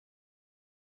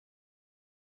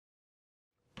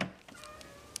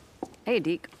Hey,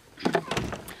 Deke.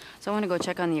 So I want to go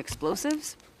check on the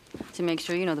explosives to make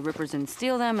sure, the Rippers didn't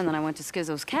steal them, and then I went to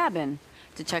Skizzo's cabin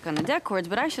to check on the deck cords,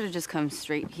 but I should have just come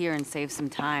straight here and saved some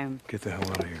time. Get the hell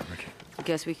out of here, Ricky.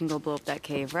 Guess we can go blow up that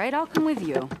cave, right? I'll come with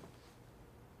you.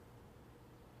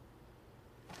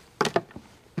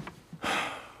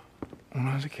 When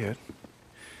I was a kid,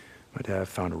 my dad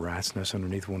found a rat's nest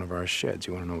underneath one of our sheds.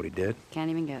 You want to know what he did? Can't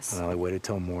even guess. Well, I waited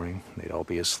till morning. They'd all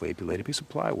be asleep. He laid a piece of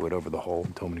plywood over the hole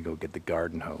and told me to go get the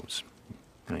garden hose.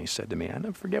 And he said to me, I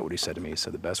never forget what he said to me. He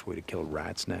said the best way to kill a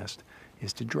rat's nest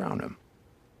is to drown him.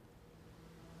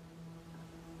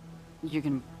 You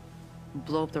can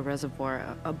blow up the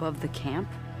reservoir above the camp?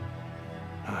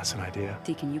 Oh, that's an idea.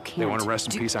 Deacon, you can't. They want to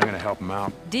rest in peace. I'm going to help them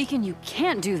out. Deacon, you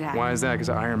can't do that. Why is that? Because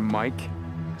of Iron Mike?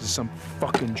 Because of some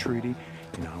fucking treaty?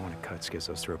 I want to cut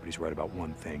Skizzo's throat, but he's right about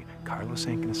one thing. Carlos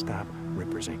ain't going to stop.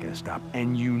 Rippers ain't going to stop.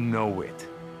 And you know it.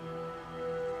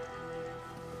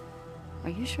 Are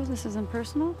you sure this isn't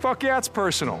personal? Fuck yeah, it's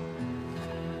personal.